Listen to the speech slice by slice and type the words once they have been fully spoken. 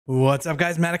What's up,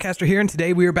 guys? Matocaster here, and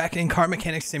today we are back in Car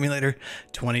Mechanics Simulator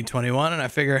 2021, and I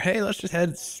figure, hey, let's just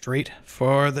head straight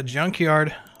for the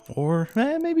Junkyard, or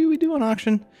maybe we do an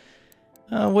auction.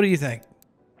 What do you think?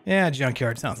 Yeah,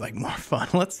 Junkyard sounds like more fun.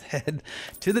 Let's head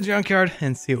to the Junkyard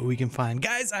and see what we can find.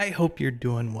 Guys, I hope you're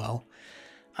doing well.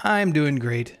 I'm doing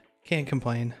great. Can't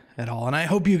complain at all, and I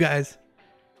hope you guys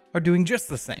are doing just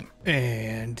the same.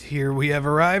 And here we have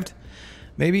arrived.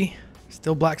 Maybe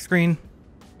still black screen.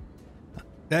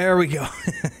 There we go.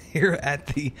 Here at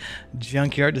the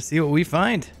Junkyard to see what we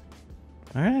find.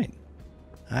 All right.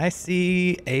 I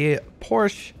see a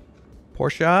Porsche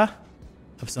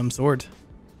of some sort.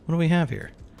 What do we have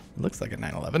here? It looks like a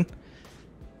 911.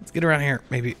 Let's get around here.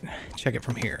 Maybe check it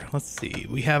from here. Let's see.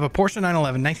 We have a Porsche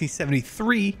 911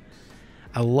 1973.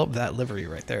 I love that livery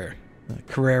right there. The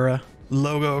Carrera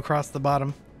logo across the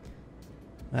bottom.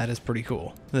 That is pretty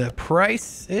cool. The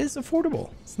price is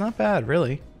affordable. It's not bad,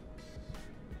 really.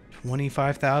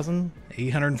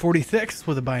 25,846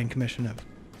 with a buying commission of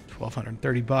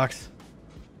 1,230 bucks.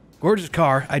 Gorgeous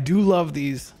car. I do love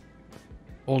these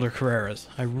older Carreras.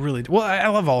 I really do. Well, I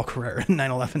love all Carrera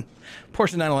 911.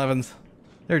 Porsche 911s.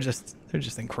 They're just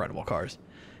incredible cars.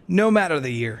 No matter the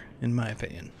year, in my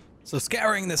opinion. So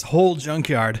scouring this whole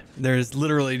junkyard, there's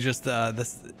literally just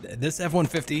this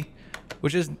F-150,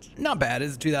 which is not bad.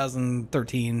 It's a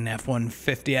 2013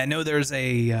 F-150. I know there's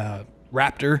a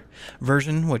Raptor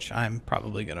version, which I'm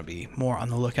probably going to be more on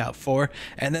the lookout for.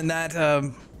 And then that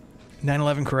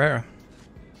 911 Carrera.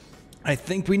 I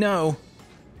think we know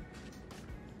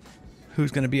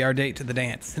who's going to be our date to the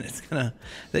dance. And it's going to...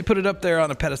 They put it up there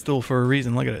on a pedestal for a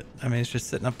reason. Look at it. I mean, it's just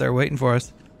sitting up there waiting for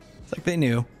us. It's like they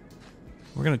knew.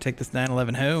 We're going to take this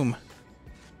 911 home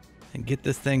and get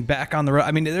this thing back on the road.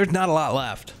 I mean, there's not a lot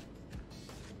left.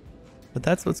 But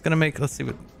that's what's going to make... Let's see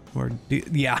what...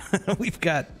 Yeah, we've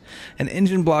got an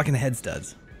engine block and head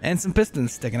studs and some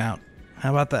pistons sticking out. How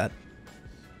about that?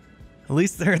 At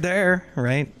least they're there,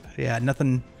 right? Yeah,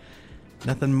 nothing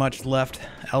much left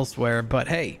elsewhere, but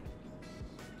hey,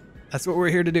 that's what we're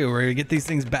here to do. We're gonna get these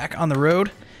things back on the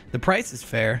road. The price is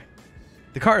fair.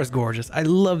 The car is gorgeous. I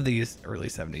love these early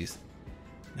 70s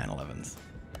 911s.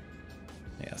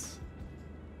 Yes.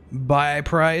 Buy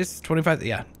price 25.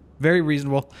 Yeah, very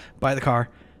reasonable. Buy the car,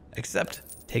 except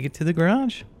take it to the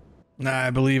garage. I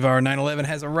believe our 911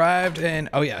 has arrived, and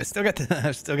oh yeah, I still got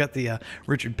the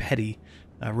Richard Petty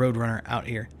Roadrunner out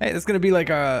here. Hey, that's gonna be like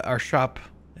our shop.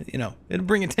 You know, it'll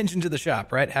bring attention to the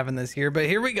shop, right? Having this here, but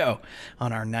here we go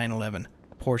on our 911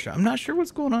 Porsche. I'm not sure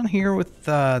what's going on here with.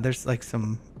 There's like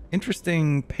some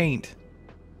interesting paint,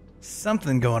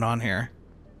 something going on here,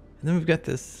 and then we've got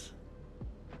this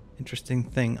interesting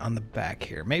thing on the back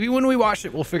here. Maybe when we wash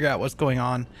it, we'll figure out what's going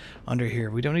on under here.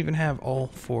 We don't even have all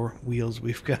four wheels.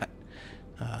 We've got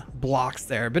blocks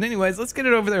there. But anyways, let's get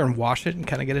it over there and wash it and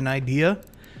kind of get an idea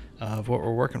of what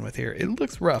we're working with here. It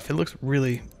looks rough. It looks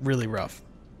really, really rough.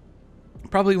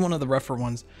 Probably one of the rougher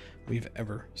ones we've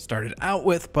ever started out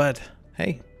with, but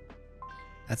hey,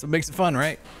 that's what makes it fun,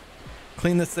 right?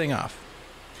 Clean this thing off.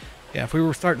 Yeah, if we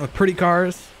were starting with pretty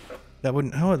cars, that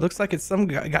wouldn't... Oh, it looks like it's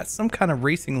got some kind of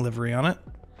racing livery on it.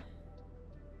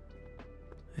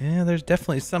 Yeah, there's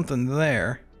definitely something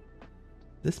there.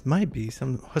 This might be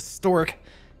some historic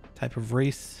type of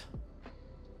race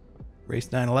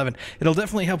 911. It'll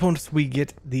definitely help once we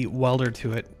get the welder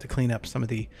to it to clean up some of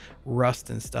the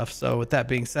rust and stuff. So with that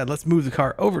being said, let's move the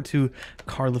car over to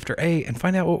Car Lifter A and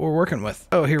find out what we're working with.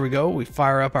 Oh, here we go. We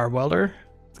fire up our welder.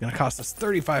 It's going to cost us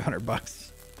 3,500 bucks.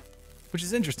 Which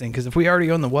is interesting, because if we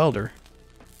already own the welder,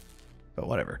 but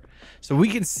whatever. So we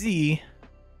can see,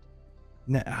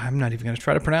 I'm not even going to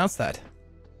try to pronounce that.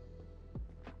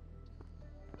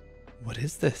 What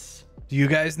is this? Do you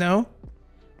guys know?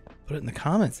 Put it in the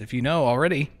comments if you know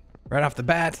already, right off the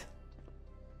bat.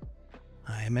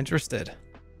 I am interested.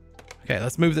 Okay,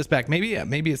 let's move this back. Maybe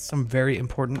it's some very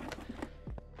important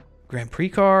Grand Prix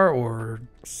car or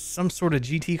some sort of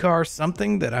GT car,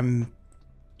 something that I'm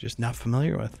just not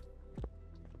familiar with.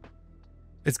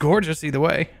 It's gorgeous either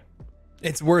way.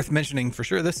 It's worth mentioning for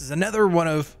sure. This is another one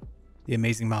of the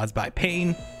amazing mods by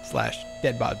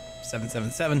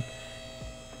Payne/Deadbod777.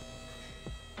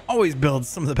 Always builds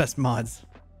some of the best mods.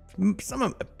 Some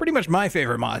of pretty much my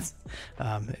favorite mods.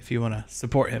 If you want to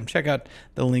support him, check out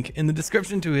the link in the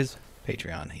description to his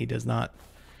Patreon. He does not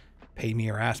pay me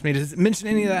or ask me to mention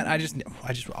any of that. I just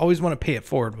always want to pay it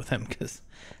forward with him because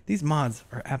these mods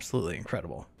are absolutely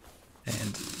incredible.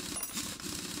 And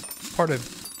part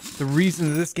of the reason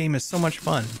that this game is so much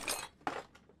fun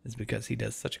is because he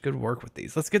does such good work with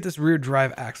these. Let's get this rear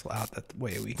drive axle out. That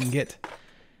way we can get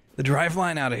the drive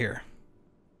line out of here.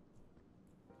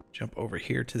 Jump over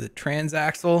here to the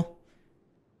transaxle.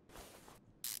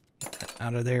 Get that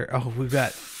out of there. Oh, we've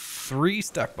got 3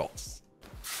 stuck bolts.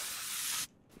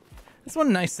 That's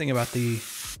one nice thing about the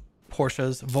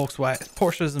Porsches and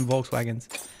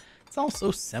Volkswagens. It's all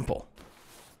so simple.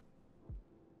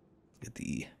 Get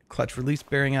the clutch release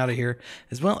bearing out of here,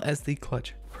 as well as the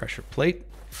clutch pressure plate.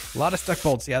 A lot of stuck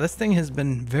bolts. Yeah, this thing has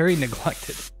been very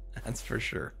neglected. That's for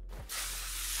sure.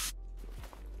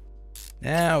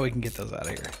 Now we can get those out of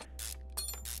here.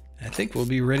 I think we'll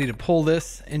be ready to pull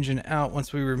this engine out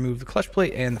once we remove the clutch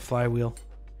plate and the flywheel.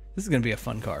 This is going to be a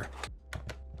fun car.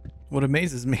 What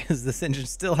amazes me is this engine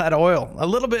still had oil. A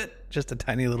little bit, just a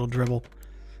tiny little dribble.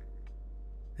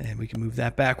 And we can move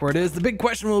that back where it is. The big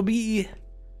question will be,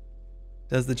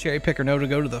 does the cherry picker know to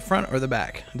go to the front or the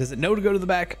back? Does it know to go to the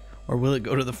back, or will it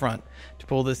go to the front to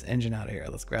pull this engine out of here?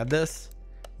 Let's grab this,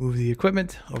 move the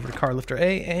equipment over to car lifter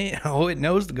A. Oh, it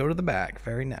knows to go to the back.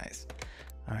 Very nice.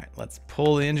 All right, let's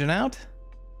pull the engine out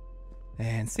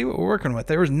and see what we're working with.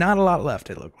 There was not a lot left,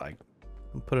 it looked like.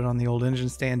 We'll put it on the old engine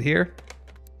stand here.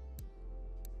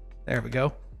 There we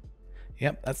go.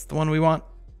 Yep, that's the one we want.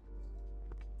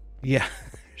 Yeah,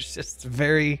 there's just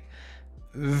very,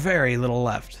 very little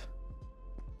left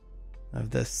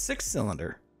of the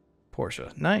 6-cylinder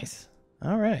Porsche. Nice.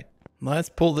 All right, let's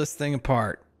pull this thing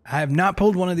apart. I have not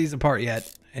pulled one of these apart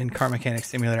yet in Car Mechanic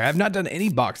Simulator. I have not done any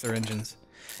boxer engines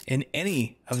in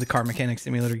any of the Car Mechanic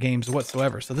Simulator games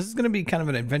whatsoever. So this is going to be kind of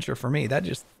an adventure for me. That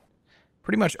just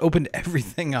pretty much opened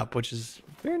everything up, which is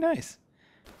very nice.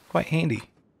 Quite handy.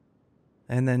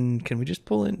 And then can we just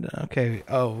pull in? Okay.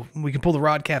 Oh, we can pull the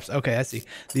rod caps. Okay, I see.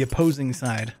 The opposing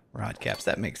side rod caps.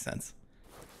 That makes sense.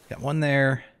 Got one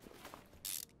there.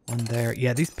 One there.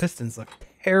 Yeah, these pistons look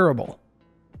terrible.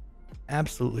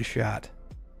 Absolutely shot.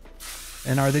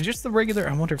 And are they just the regular?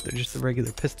 I wonder if they're just the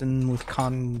regular piston with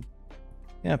piston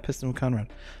with conrod.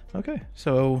 Okay,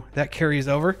 so that carries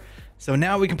over. So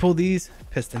now we can pull these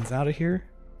pistons out of here.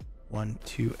 1,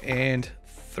 2, and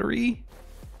 3.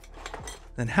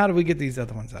 Then how do we get these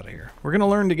other ones out of here? We're gonna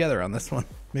learn together on this one.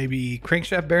 Maybe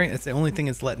crankshaft bearing. That's the only thing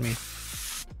that's letting me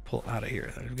pull out of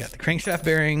here. We've got the crankshaft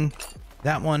bearing,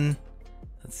 that one.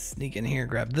 Let's sneak in here,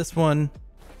 grab this one.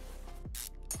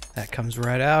 That comes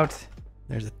right out.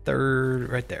 There's a third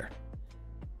right there.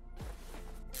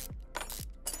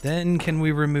 Then can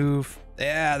we remove,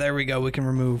 yeah, there we go. We can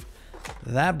remove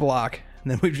that block.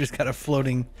 And then we've just got a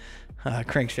floating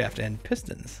crankshaft and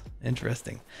pistons.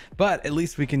 Interesting. But at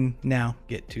least we can now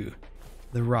get to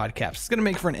the rod caps. It's going to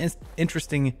make for an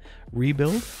interesting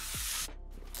rebuild.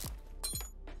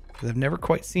 I've never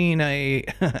quite seen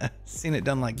seen it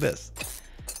done like this.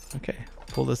 Okay,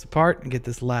 pull this apart and get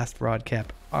this last rod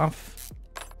cap off.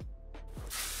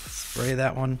 Spray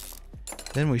that one.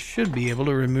 Then we should be able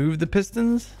to remove the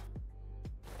pistons.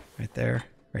 Right there,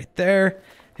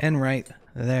 and right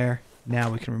there.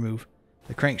 Now we can remove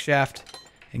the crankshaft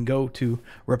and go to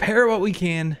repair what we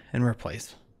can and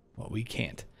replace what we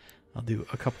can't. I'll do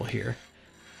a couple here.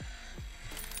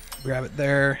 Grab it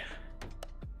there,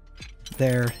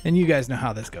 and you guys know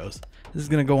how this goes. This is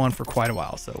gonna go on for quite a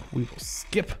while, so we will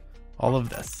skip all of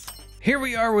this. Here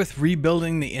we are with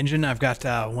rebuilding the engine. I've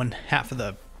got one half of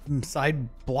the side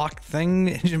block thing,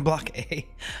 engine block A,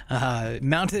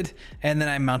 mounted, and then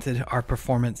I mounted our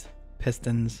performance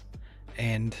pistons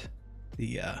and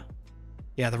the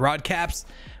rod caps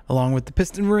along with the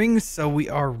piston rings. So we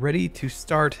are ready to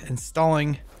start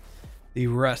installing the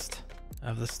rest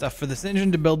of the stuff for this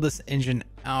engine to build this engine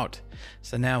out.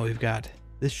 So now we've got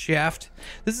this shaft.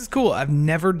 This is cool. I've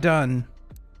never done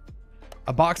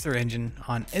a boxer engine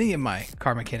on any of my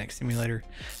Car Mechanic Simulator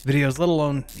videos, let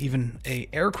alone even a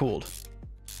air-cooled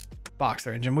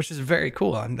boxer engine, which is very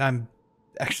cool. I'm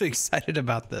actually excited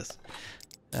about this.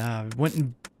 Went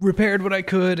and repaired what I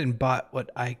could and bought what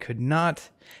I could not.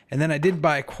 And then I did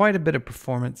buy quite a bit of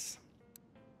performance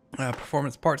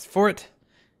parts for it.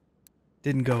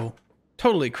 Didn't go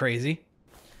totally crazy,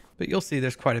 but you'll see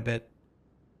there's quite a bit.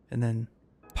 And then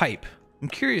pipe. I'm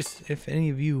curious if any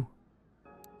of you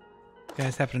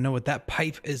guys happen to know what that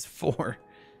pipe is for.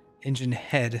 Engine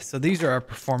head. So these are our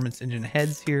performance engine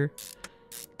heads here.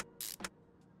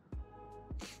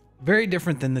 Very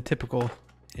different than the typical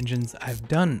engines I've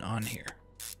done on here.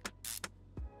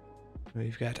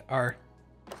 We've got our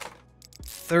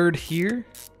third here.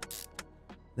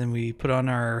 Then we put on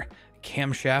our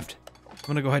camshaft. I'm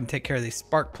gonna go ahead and take care of these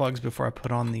spark plugs before I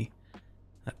put on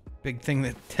that big thing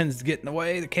that tends to get in the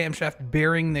way, the camshaft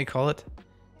bearing, they call it.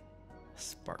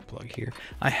 Spark plug here.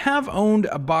 I have owned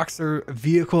a boxer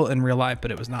vehicle in real life, but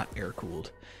it was not air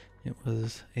cooled. It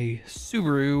was a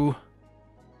Subaru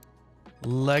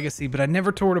Legacy, but I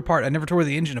never tore it apart. I never tore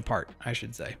the engine apart, I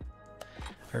should say.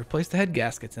 I replaced the head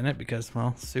gaskets in it because,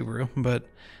 well, Subaru, but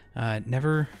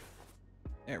never...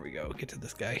 There we go. Get to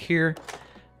this guy here.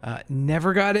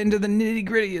 Never got into the nitty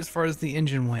gritty as far as the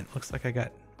engine went. Looks like I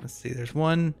got, let's see, there's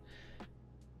 1,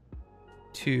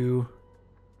 2,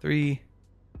 3,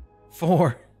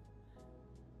 4,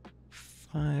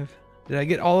 5. Did I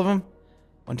get all of them?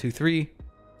 1, 2, 3.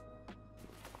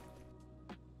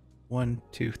 1,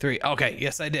 2, 3. Okay,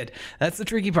 yes, I did. That's the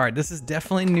tricky part. This is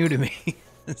definitely new to me.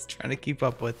 It's trying to keep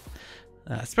up with,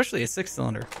 especially a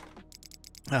 6-cylinder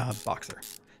boxer.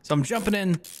 So I'm jumping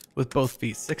in with both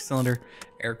feet. 6-cylinder,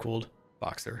 air-cooled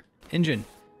boxer engine.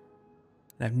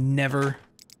 And I've never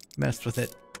messed with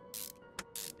it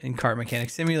in Car Mechanic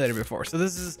Simulator before. So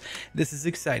this is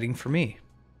exciting for me.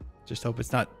 Just hope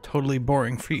it's not totally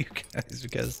boring for you guys,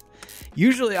 because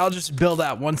usually I'll just build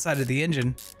out one side of the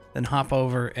engine, then hop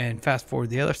over and fast forward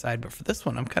the other side. But for this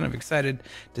one, I'm kind of excited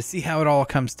to see how it all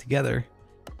comes together.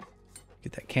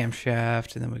 Get that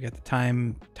camshaft, and then we got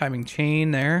the timing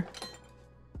chain there.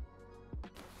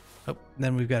 Oh,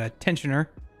 then we've got a tensioner,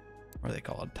 or they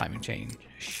call it timing chain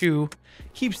shoe.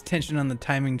 Keeps tension on the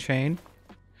timing chain.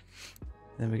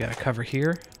 Then we got a cover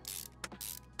here.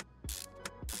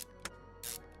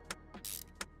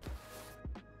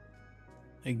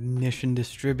 Ignition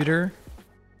distributor.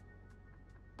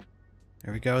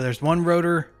 There we go. There's one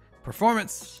rotor,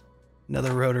 performance,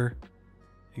 another rotor.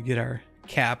 You get our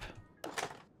cap.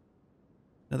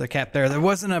 Another cap there. There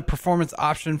wasn't a performance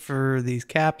option for these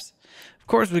caps. Of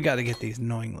course, we got to get these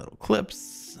annoying little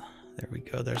clips. There we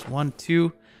go. There's 1,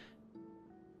 2,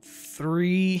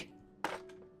 3,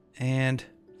 and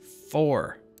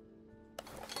 4.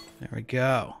 There we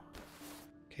go.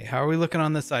 Okay, how are we looking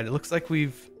on this side? It looks like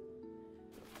we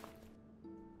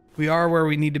are where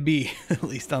we need to be, at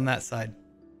least on that side.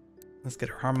 Let's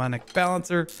get our harmonic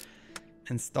balancer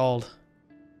installed.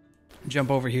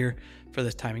 Jump over here for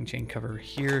this timing chain cover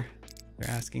here they're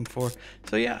asking for.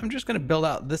 So yeah, I'm just gonna build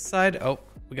out this side. Oh,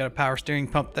 we got a power steering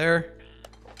pump there.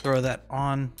 Throw that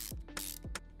on,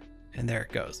 and there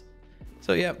it goes.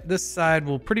 So yeah, this side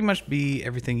will pretty much be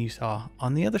everything you saw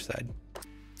on the other side.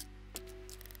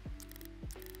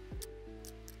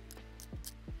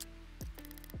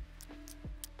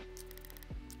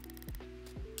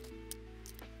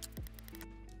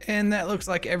 And that looks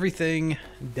like everything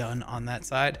done on that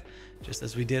side, just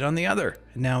as we did on the other.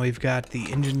 And now we've got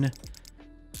the engine.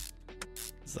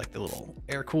 It's like the little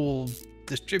air-cooled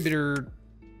distributor,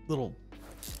 little,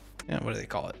 what do they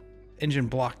call it? Engine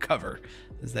block cover,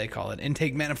 as they call it.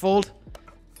 Intake manifold.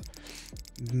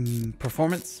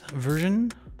 Performance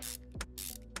version.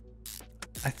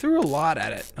 I threw a lot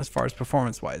at it as far as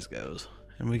performance-wise goes.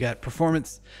 And we got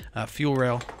performance fuel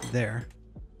rail there.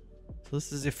 So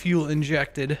this is a fuel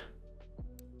injected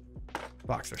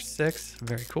Boxer 6,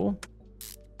 very cool.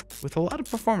 With a lot of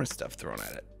performance stuff thrown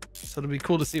at it. So it'll be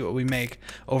cool to see what we make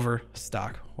over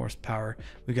stock horsepower.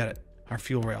 We got our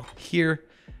fuel rail here,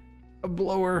 a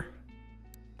blower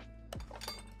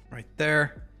right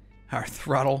there, our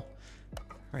throttle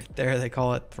right there, they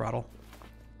call it throttle.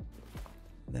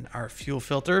 Then our fuel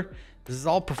filter. This is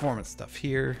all performance stuff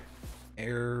here.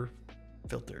 Air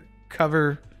filter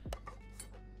cover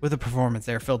with a performance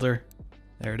air filter.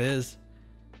 There it is.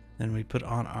 Then we put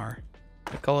on our,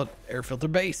 I call it air filter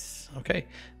base. Okay.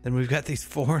 Then we've got these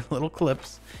 4 little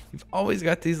clips. You've always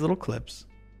got these little clips.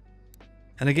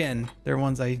 And again, they're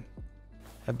ones I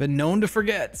have been known to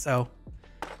forget. So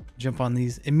jump on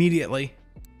these immediately.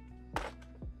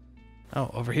 Oh,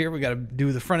 over here, we got to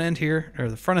do the front end here, or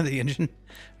the front of the engine.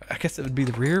 I guess it would be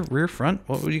the rear front.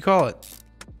 What would you call it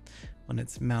when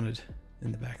it's mounted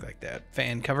in the back like that?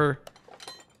 Fan cover.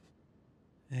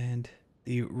 And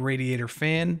the radiator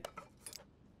fan.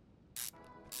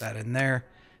 Put that in there.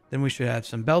 Then we should have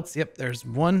some belts. Yep, there's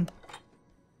one.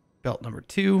 Belt number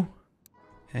 2.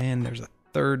 And there's a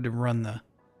third to run the...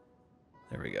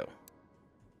 There we go.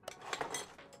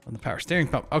 On the power steering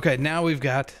pump. Okay, now we've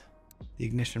got the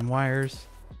ignition wires.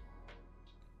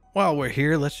 While we're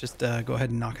here, let's just go ahead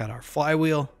and knock out our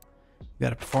flywheel. We've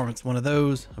got a performance one of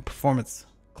those. A performance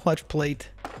clutch plate.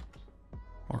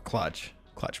 Or clutch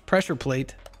pressure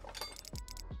plate.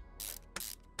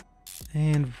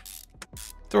 And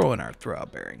throw in our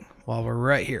throwout bearing while we're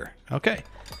right here. Okay.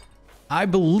 I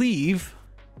believe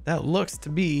that looks to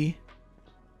be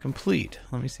complete.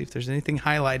 Let me see if there's anything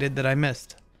highlighted that I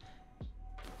missed.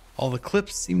 All the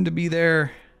clips seem to be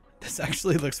there. This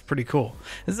actually looks pretty cool.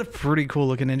 This is a pretty cool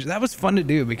looking engine. That was fun to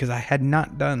do because I had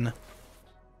not done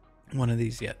one of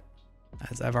these yet,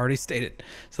 as I've already stated.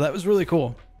 So that was really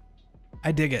cool.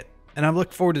 I dig it. And I'm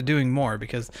looking forward to doing more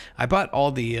because I bought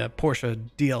all the Porsche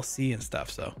DLC and stuff.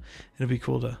 So it'll be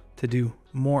cool to do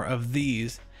more of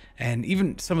these. And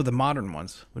even some of the modern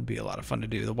ones would be a lot of fun to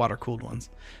do. The water-cooled ones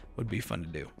would be fun to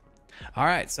do. All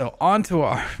right, so on to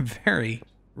our very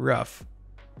rough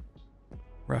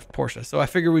Porsche. So I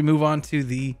figure we move on to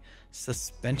the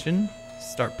suspension,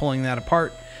 start pulling that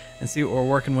apart and see what we're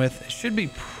working with. It should be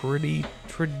pretty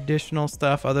traditional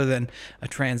stuff other than a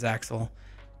transaxle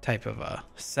type of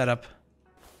setup.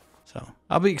 So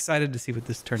I'll be excited to see what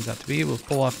this turns out to be. We'll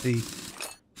pull off the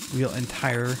wheel and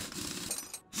tire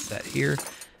set here.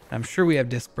 I'm sure we have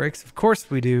disc brakes. Of course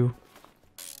we do.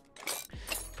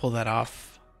 Pull that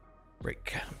off.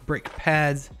 Brake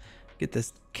pads. Get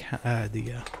this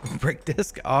the brake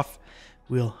disc off.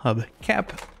 Wheel hub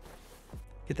cap.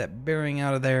 Get that bearing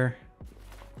out of there.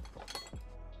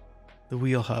 The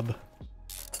wheel hub.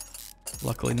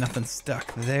 Luckily nothing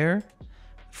stuck there.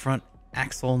 Front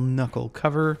axle knuckle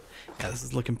cover. Yeah, this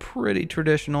is looking pretty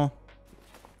traditional.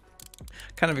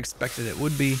 Kind of expected it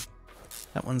would be.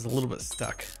 That one's a little bit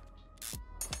stuck.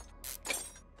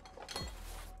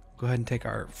 Go ahead and take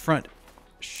our front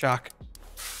shock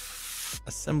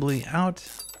assembly out.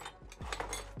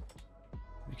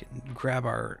 We can grab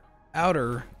our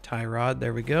outer tie rod.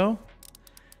 There we go.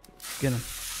 Get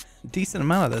a decent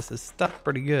amount of this is stuck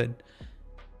pretty good.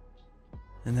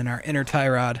 And then our inner tie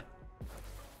rod.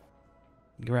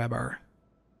 Grab our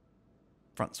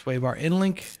front sway bar end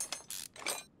link.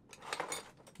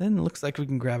 Then it looks like we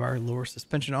can grab our lower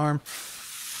suspension arm.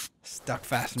 Stuck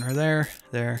fastener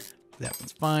there. That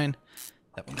one's fine.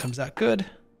 That one comes out good.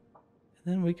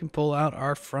 And then we can pull out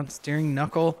our front steering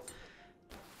knuckle.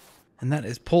 And that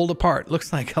is pulled apart.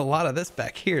 Looks like a lot of this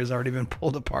back here has already been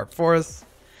pulled apart for us.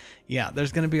 Yeah,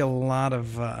 there's going to be a lot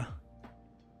of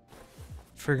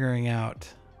figuring out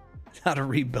how to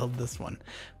rebuild this one.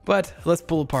 But let's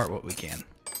pull apart what we can.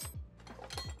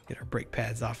 Get our brake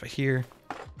pads off of here.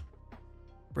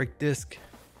 Brake disc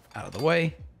out of the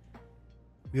way.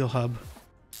 Wheel hub.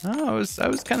 Oh, I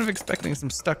was kind of expecting some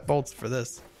stuck bolts for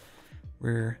this.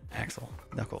 Rear axle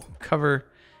knuckle cover.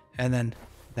 And then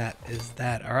that is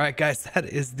that. All right, guys, that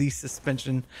is the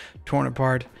suspension torn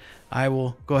apart. I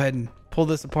will go ahead and pull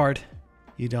this apart.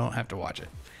 You don't have to watch it.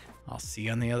 I'll see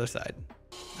you on the other side.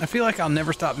 I feel like I'll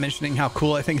never stop mentioning how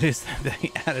cool I think it is that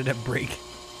they added a brake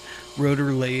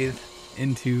rotor lathe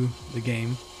into the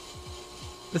game.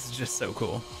 This is just so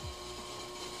cool.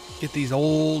 Get these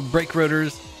old brake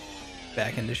rotors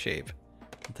back into shape.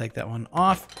 I'll take that one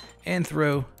off and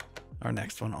throw our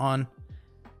next one on.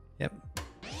 Yep.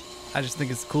 I just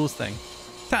think it's the coolest thing.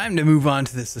 Time to move on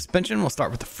to the suspension. We'll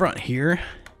start with the front here.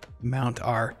 Mount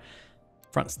our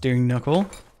front steering knuckle.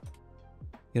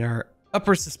 Get our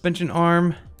upper suspension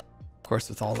arm. Of course,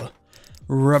 with all the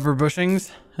rubber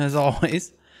bushings, as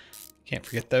always. Can't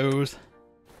forget those.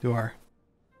 Do our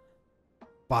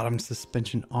bottom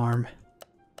suspension arm.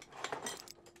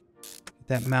 Get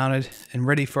that mounted and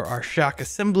ready for our shock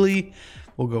assembly.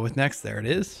 We'll go with next. There it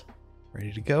is.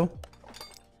 Ready to go.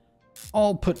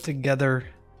 All put together,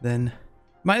 then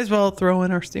might as well throw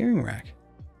in our steering rack.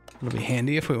 It'll be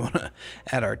handy if we want to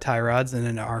add our tie rods and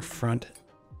then our front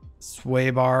sway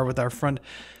bar with our front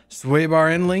sway bar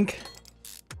end link.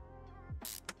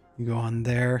 You go on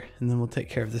there, and then we'll take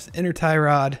care of this inner tie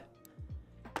rod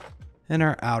and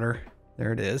our outer.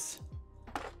 There it is.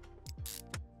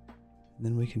 And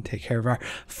then we can take care of our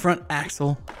front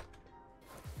axle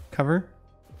cover,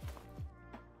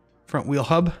 front wheel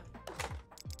hub.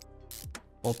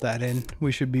 Bolt that in.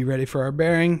 We should be ready for our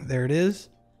bearing. There it is.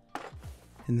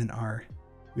 And then our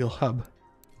wheel hub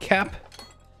cap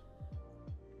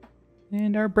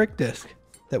and our brake disc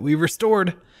that we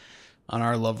restored on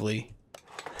our lovely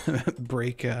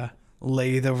brake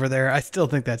lathe over there. I still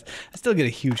get a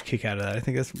huge kick out of that. I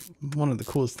think that's one of the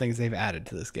coolest things they've added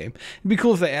to this game. It'd be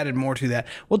cool if they added more to that.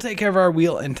 We'll take care of our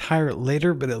wheel and tire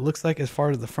later, but it looks like as far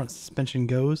as the front suspension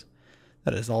goes,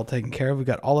 that is all taken care of. We've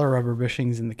got all our rubber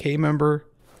bushings in the K-member.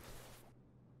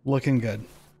 Looking good.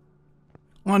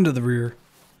 Onto the rear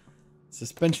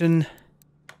suspension.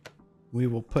 We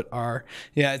will put our,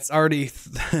 yeah, it's already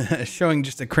showing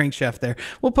just a crankshaft there.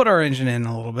 We'll put our engine in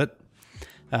a little bit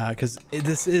because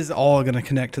this is all going to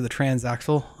connect to the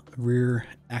transaxle. Rear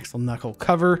axle knuckle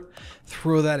cover.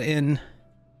 Throw that in.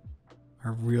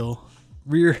 Our rear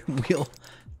wheel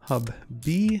hub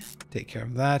B. Take care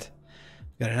of that.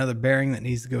 Got another bearing that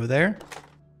needs to go there.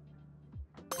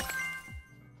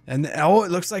 And oh,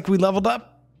 it looks like we leveled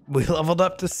up. We leveled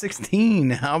up to 16.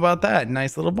 How about that?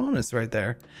 Nice little bonus right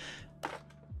there.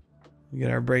 We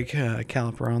get our brake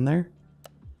caliper on there.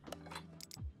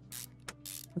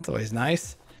 That's always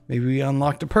nice. Maybe we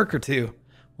unlocked a perk or two.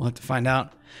 We'll have to find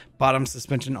out. Bottom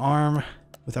suspension arm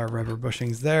with our rubber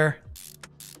bushings there.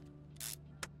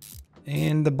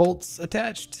 And the bolts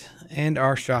attached and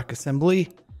our shock assembly.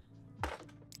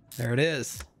 There it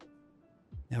is.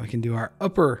 Now we can do our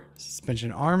upper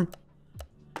suspension arm.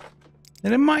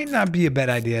 And it might not be a bad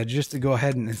idea just to go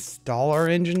ahead and install our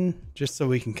engine just so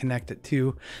we can connect it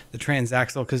to the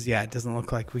transaxle, because yeah, it doesn't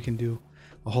look like we can do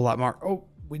a whole lot more. Oh,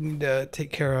 we need to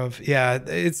take care of, yeah,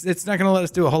 it's not going to let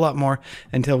us do a whole lot more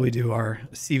until we do our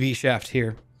CV shaft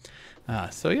here.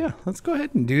 So yeah, let's go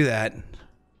ahead and do that.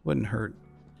 Wouldn't hurt.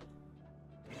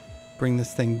 Bring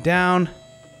this thing down.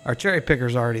 Our cherry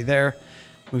picker's already there.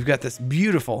 We've got this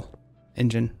beautiful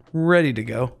engine ready to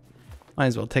go. Might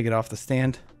as well take it off the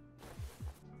stand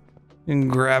and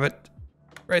grab it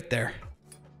right there.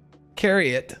 Carry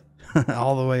it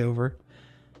all the way over.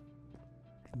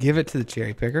 Give it to the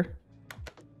cherry picker.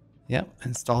 Yep,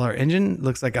 install our engine.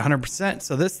 Looks like 100%.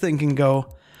 So this thing can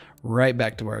go right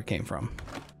back to where it came from.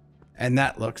 And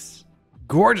that looks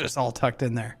gorgeous all tucked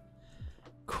in there.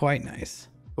 Quite nice.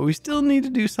 But we still need to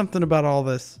do something about all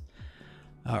this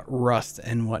rust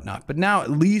and whatnot. But now at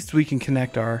least we can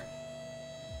connect our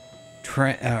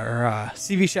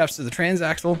CV shafts to the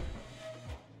transaxle.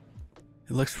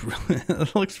 It looks really,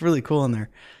 it looks really cool in there.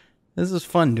 This is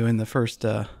fun doing the first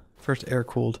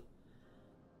air-cooled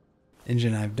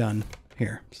engine I've done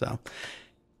here. So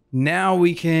now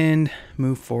we can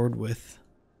move forward with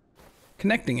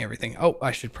connecting everything. Oh,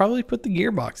 I should probably put the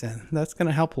gearbox in. That's going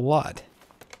to help a lot.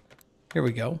 Here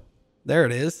we go. There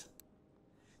it is.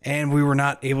 And we were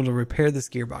not able to repair this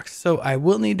gearbox, so I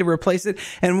will need to replace it.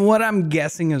 And what I'm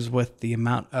guessing is with the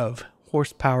amount of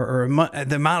horsepower or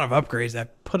the amount of upgrades I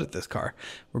put at this car,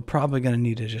 we're probably going to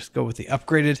need to just go with the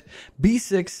upgraded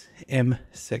B6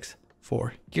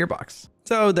 M64 gearbox.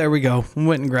 So there we go.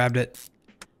 Went and grabbed it.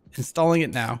 Installing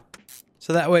it now.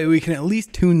 So that way we can at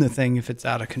least tune the thing if it's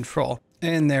out of control.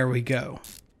 And there we go.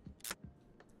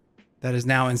 That is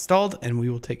now installed, and we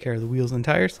will take care of the wheels and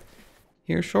tires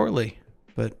here shortly.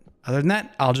 But other than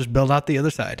that, I'll just build out the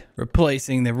other side.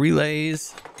 Replacing the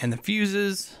relays and the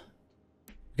fuses.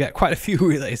 We got quite a few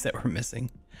relays that we're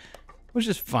missing, which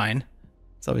is fine.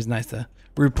 It's always nice to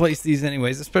replace these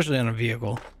anyways, especially on a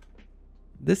vehicle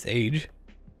this age.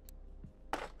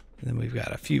 And then we've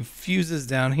got a few fuses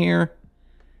down here.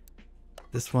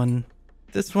 This one,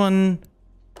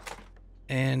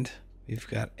 and we've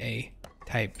got a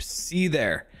Type C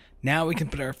there. Now we can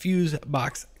put our fuse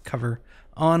box cover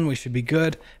on. We should be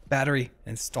good. Battery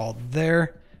installed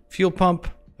there. Fuel pump,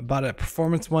 about a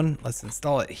performance one. Let's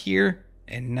install it here.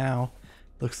 And now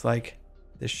looks like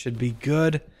this should be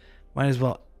good. Might as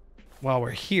well, while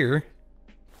we're here,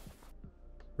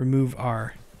 remove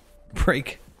our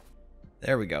brake.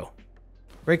 There we go.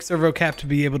 Brake servo cap to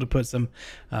be able to put some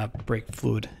brake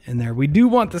fluid in there. We do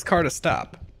want this car to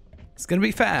stop. It's going to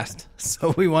be fast,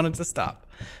 so we want it to stop.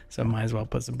 So might as well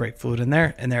put some brake fluid in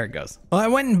there, and there it goes. Well, I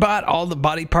went and bought all the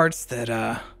body parts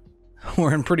that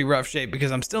were in pretty rough shape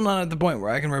because I'm still not at the point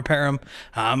where I can repair them.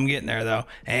 I'm getting there, though.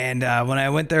 And when I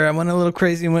went there, I went a little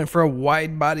crazy and went for a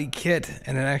wide body kit.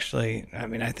 And it actually, I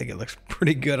mean, I think it looks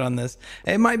pretty good on this.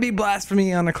 It might be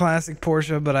blasphemy on a classic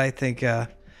Porsche, but I think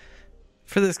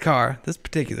for this car, this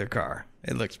particular car,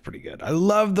 it looks pretty good. I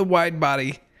love the wide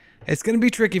body. It's going to be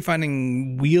tricky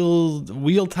finding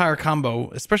wheel tire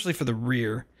combo, especially for the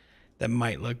rear, that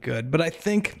might look good. But I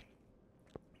think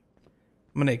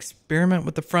I'm going to experiment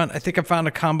with the front. I think I found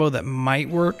a combo that might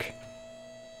work.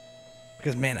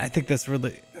 Because, man, I think this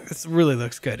really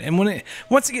looks good. And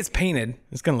once it gets painted,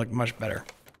 it's going to look much better.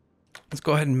 Let's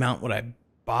go ahead and mount what I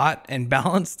bought and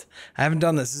balanced. I haven't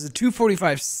done this. This is a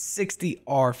 245/60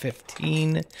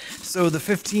 R15. So the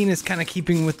 15 is kind of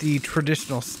keeping with the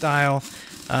traditional style.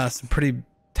 Some pretty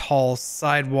tall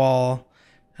sidewall.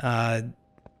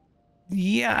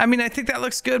 Yeah, I mean, I think that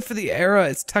looks good for the era.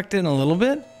 It's tucked in a little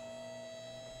bit,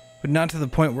 but not to the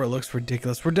point where it looks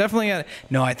ridiculous. We're definitely at,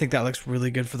 no, I think that looks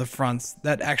really good for the fronts.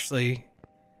 That actually,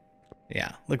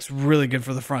 yeah, looks really good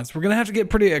for the fronts. We're going to have to get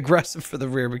pretty aggressive for the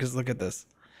rear because look at this.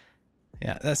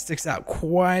 Yeah, that sticks out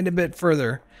quite a bit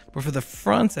further. But for the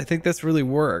fronts, I think this really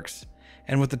works.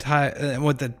 And with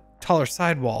the taller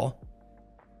sidewall,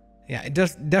 yeah, it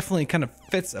does definitely kind of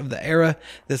fits of the era.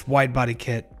 This wide body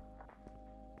kit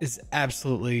is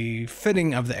absolutely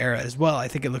fitting of the era as well. I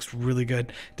think it looks really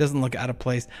good. Doesn't look out of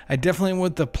place. I definitely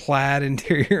want the plaid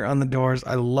interior on the doors.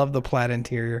 I love the plaid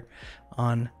interior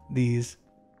on these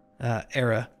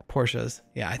era Porsches.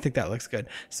 Yeah, I think that looks good.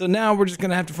 So now we're just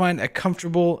going to have to find a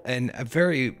comfortable and a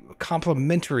very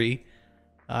complementary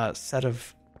set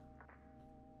of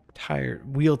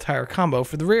wheel tire combo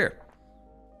for the rear.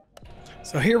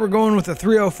 So here we're going with a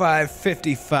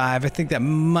 305/55. I think that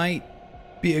might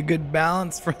be a good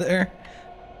balance for there.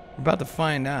 We're about to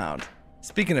find out.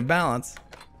 Speaking of balance,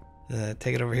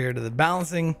 take it over here to the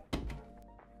balancing.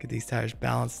 Get these tires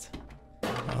balanced.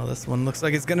 Oh, this one looks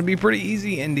like it's going to be pretty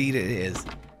easy. Indeed it is.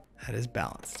 That is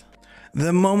balanced.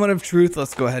 The moment of truth.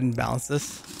 Let's go ahead and balance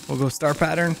this. We'll go star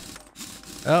pattern.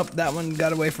 Oh, that one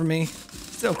got away from me.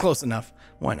 Still close enough.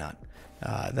 Why not?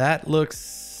 That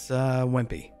looks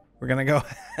wimpy. We're gonna go.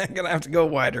 I'm gonna have to go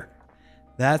wider.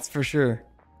 That's for sure.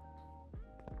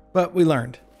 But we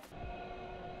learned.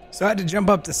 So I had to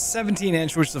jump up to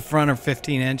 17-inch, which is the front, or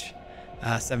 15-inch.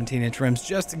 17-inch rims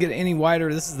just to get any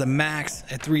wider. This is the max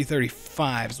at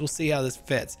 335s. We'll see how this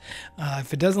fits.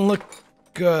 If it doesn't look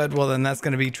good, well then that's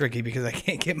going to be tricky because I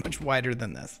can't get much wider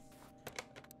than this.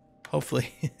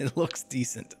 Hopefully it looks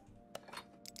decent.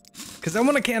 Because I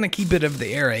want to kind of keep it of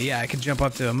the era. Yeah, I could jump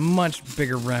up to a much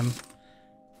bigger rim.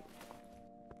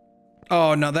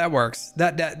 Oh no, that works.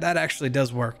 That actually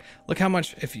does work. Look how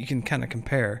much, if you can kind of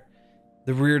compare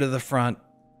the rear to the front,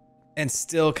 and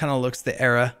still kind of looks the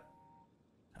era.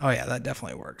 Oh yeah, that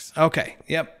definitely works. Okay,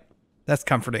 yep, that's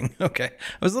comforting. Okay,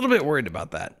 I was a little bit worried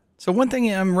about that. So one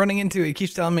thing I'm running into, it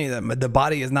keeps telling me that the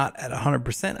body is not at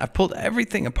 100%. I've pulled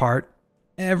everything apart,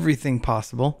 everything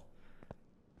possible.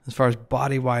 As far as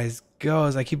body-wise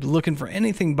goes, I keep looking for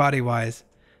anything body-wise,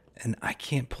 and I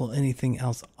can't pull anything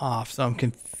else off. So I'm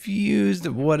confused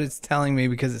at what it's telling me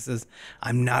because it says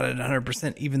I'm not at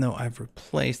 100% even though I've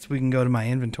replaced. We can go to my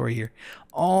inventory here.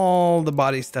 All the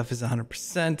body stuff is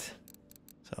 100%.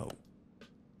 So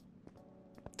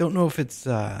don't know if it's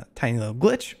a tiny little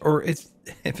glitch or if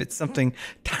it's something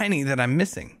tiny that I'm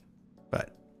missing.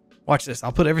 But watch this.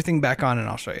 I'll put everything back on and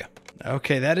I'll show you.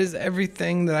 Okay, that is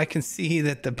everything that I can see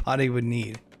that the body would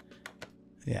need.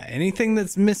 Yeah, anything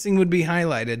that's missing would be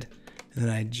highlighted. And then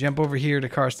I jump over here to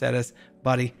car status,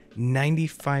 body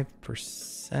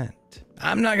 95%.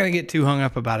 I'm not going to get too hung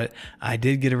up about it. I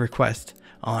did get a request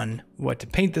on what to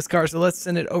paint this car, so let's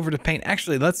send it over to paint.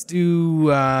 Actually, let's do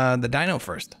the dyno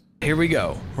first. Here we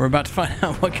go. We're about to find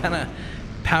out what kind of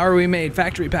power we made.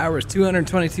 Factory power is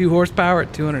 222 horsepower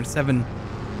at 207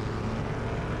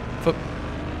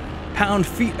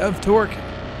 pound-feet of torque.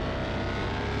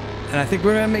 And I think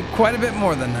we're gonna make quite a bit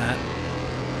more than that.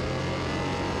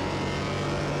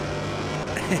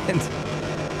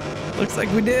 And looks like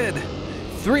we did.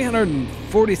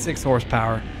 346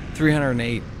 horsepower,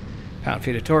 308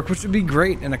 pound-feet of torque, which would be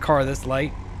great in a car this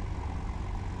light.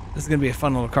 This is gonna be a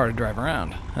fun little car to drive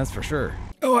around, that's for sure.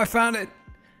 Oh, I found it.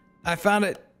 I found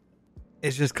it.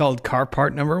 It's just called car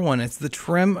part number 1. It's the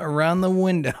trim around the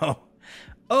window.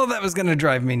 Oh, that was gonna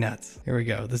drive me nuts. Here we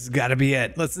go. This has gotta be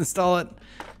it. Let's install it.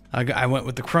 I went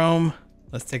with the chrome.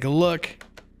 Let's take a look.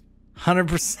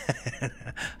 100%.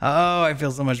 Oh, I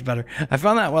feel so much better. I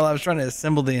found that while I was trying to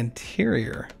assemble the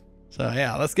interior. So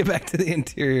yeah, let's get back to the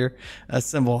interior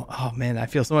assemble. Oh man, I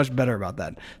feel so much better about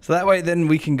that. So that way then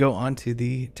we can go on to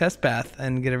the test path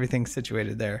and get everything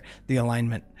situated there. The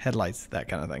alignment, headlights, that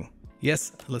kind of thing.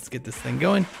 Yes, let's get this thing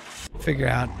going. Figure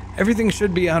out everything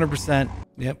should be 100%.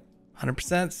 Yep,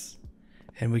 100%.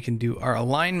 And we can do our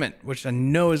alignment, which I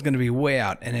know is going to be way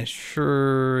out, and it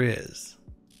sure is.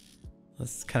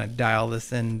 Let's kind of dial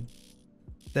this in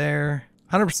there.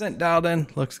 100% dialed in,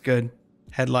 looks good.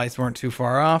 Headlights weren't too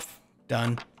far off.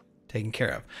 Done, taken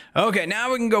care of. Okay,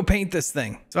 now we can go paint this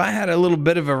thing. So I had a little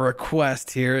bit of a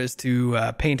request here is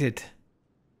to paint it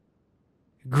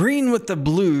green with the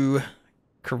blue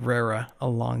Carrera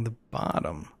along the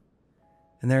bottom.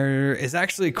 And there is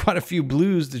actually quite a few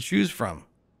blues to choose from,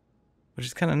 which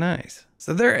is kind of nice.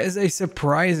 So there is a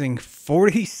surprising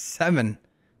 47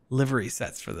 livery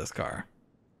sets for this car.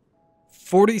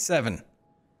 47.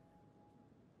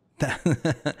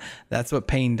 That's what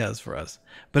paint does for us.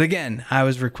 But again, I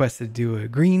was requested to do a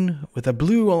green with a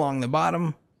blue along the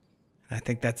bottom. I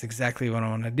think that's exactly what I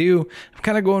want to do. I'm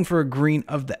kind of going for a green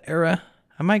of the era.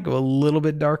 I might go a little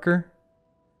bit darker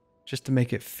just to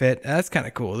make it fit. That's kind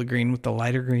of cool, the green with the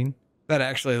lighter green. That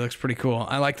actually looks pretty cool.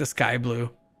 I like the sky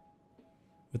blue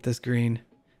with this green.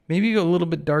 Maybe go a little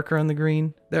bit darker on the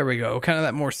green. There we go. Kind of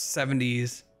that more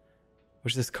 70s,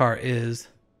 which this car is.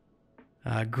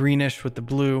 Greenish with the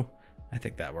blue. I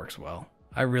think that works well.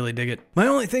 I really dig it. My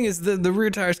only thing is the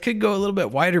rear tires could go a little bit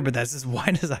wider, but that's as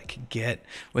wide as I could get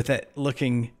with it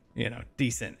looking, you know,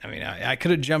 decent. I mean, I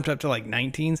could have jumped up to like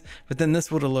 19s, but then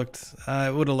this would have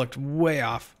looked way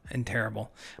off and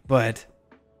terrible. But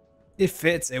it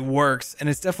fits, it works, and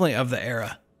it's definitely of the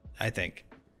era, I think.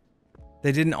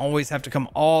 They didn't always have to come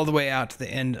all the way out to the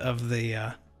end of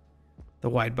the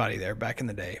wide body there back in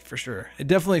the day, for sure. It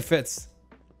definitely fits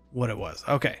what it was.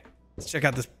 Okay, let's check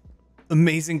out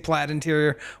Amazing plaid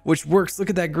interior, which works. Look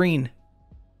at that green.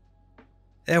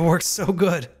 It works so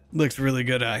good. Looks really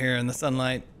good out here in the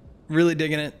sunlight. Really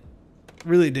digging it.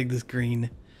 Really dig this green.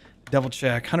 Double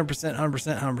check. 100%,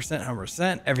 100%, 100%,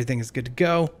 100%. Everything is good to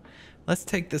go. Let's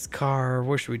take this car.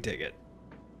 Where should we take it?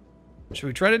 Should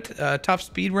we try to top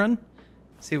speed run?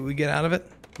 See what we get out of it?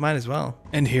 Might as well.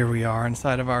 And here we are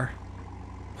inside of our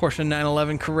Porsche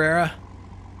 911 Carrera.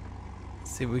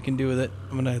 Let's see what we can do with it.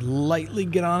 I'm going to lightly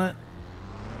get on it.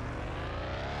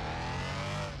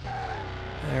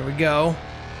 There we go.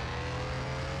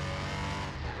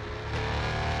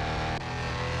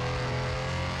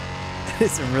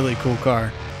 It's a really cool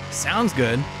car. Sounds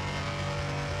good.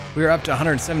 We were up to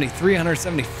 173,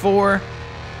 174,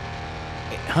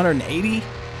 180.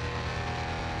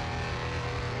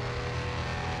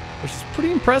 Which is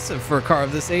pretty impressive for a car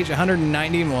of this age.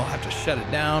 190, and we'll have to shut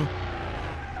it down.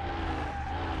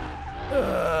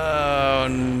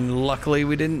 Luckily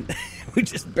we didn't. We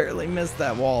just barely missed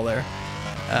that wall there.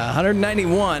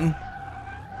 191.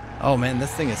 Oh man,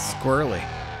 this thing is squirrely.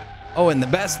 Oh, in the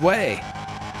best way.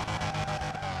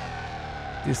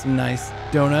 Do some nice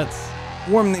donuts.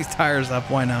 Warm these tires up,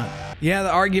 why not? Yeah,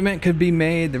 the argument could be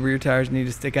made. The rear tires need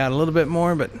to stick out a little bit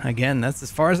more, but again, that's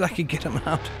as far as I could get them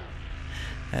out.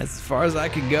 That's as far as I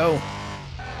could go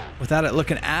without it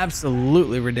looking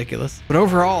absolutely ridiculous. But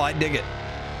overall, I dig it.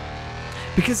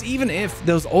 Because even if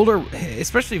those older,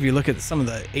 especially if you look at some of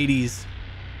the 80s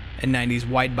and 90s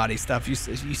wide body stuff, you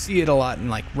see it a lot in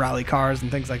like rally cars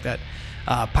and things like that.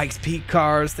 Pikes Peak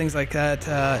cars, things like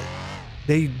that.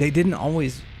 They didn't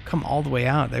always come all the way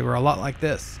out. They were a lot like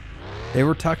this. They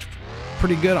were tucked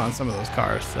pretty good on some of those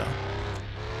cars, so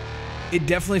it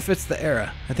definitely fits the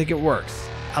era. I think it works.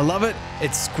 I love it.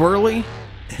 It's squirrely.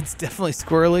 It's definitely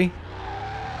squirrely.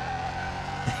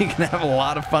 You can have a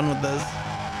lot of fun with this.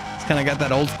 It's kind of got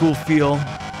that old school feel.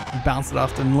 Bounce it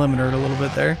off the limiter a little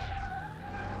bit there.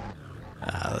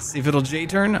 Let's see if it'll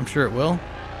J-turn. I'm sure it will.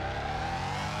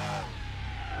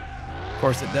 Of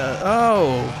course it does.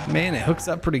 Oh, man, it hooks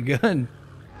up pretty good.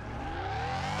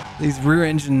 These rear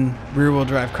engine, rear wheel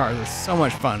drive cars are so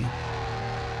much fun.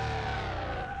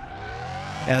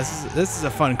 Yeah, this is a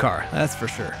fun car, that's for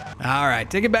sure. All right,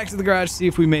 take it back to the garage, see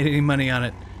if we made any money on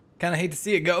it. Kind of hate to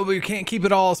see it go, but we can't keep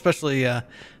it all, especially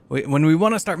when we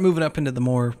want to start moving up into the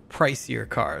more pricier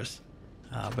cars.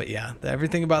 But yeah,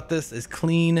 everything about this is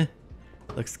clean,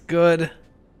 looks good.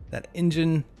 That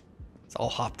engine, it's all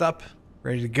hopped up,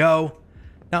 ready to go.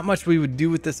 Not much we would do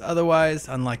with this otherwise,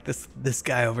 unlike this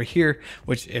guy over here,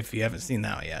 which if you haven't seen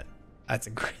that yet, that's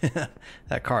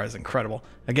that car is incredible.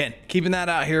 Again, keeping that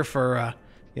out here for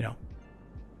you know,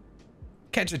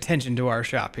 catch attention to our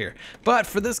shop here. But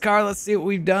for this car, let's see what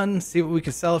we've done, see what we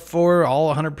can sell it for,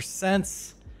 all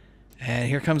 100%. And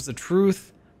here comes the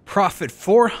truth. Profit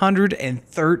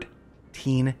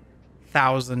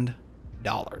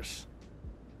 $413,000.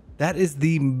 That is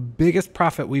the biggest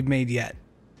profit we've made yet.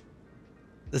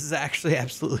 This is actually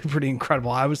absolutely pretty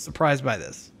incredible. I was surprised by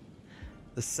this.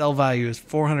 The sell value is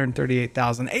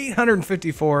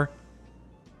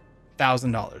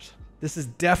 $438,854,000. This is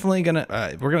definitely gonna,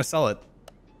 we're gonna sell it.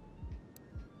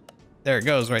 There it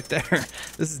goes right there.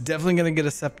 This is definitely gonna get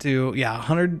us up to, yeah,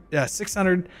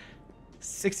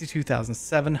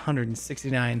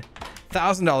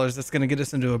 $662,769,000. That's gonna get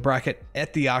us into a bracket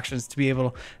at the auctions to be able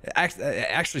to,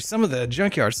 actually some of the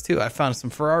junkyards too. I found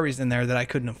some Ferraris in there that I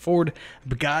couldn't afford.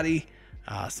 Bugatti,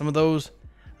 some of those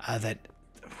that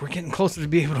we're getting closer to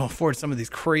be able to afford some of these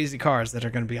crazy cars that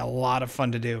are going to be a lot of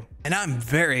fun to do. And I'm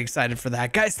very excited for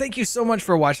that. Guys, thank you so much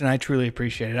for watching. I truly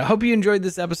appreciate it. I hope you enjoyed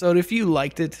this episode. If you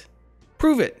liked it,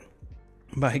 prove it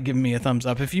by giving me a thumbs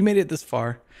up. If you made it this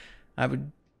far, I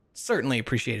would certainly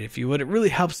appreciate it if you would. It really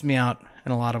helps me out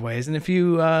in a lot of ways. And if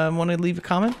you want to leave a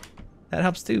comment, that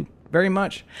helps too, very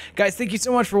much. Guys, thank you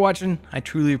so much for watching. I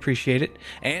truly appreciate it.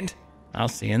 And I'll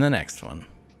see you in the next one.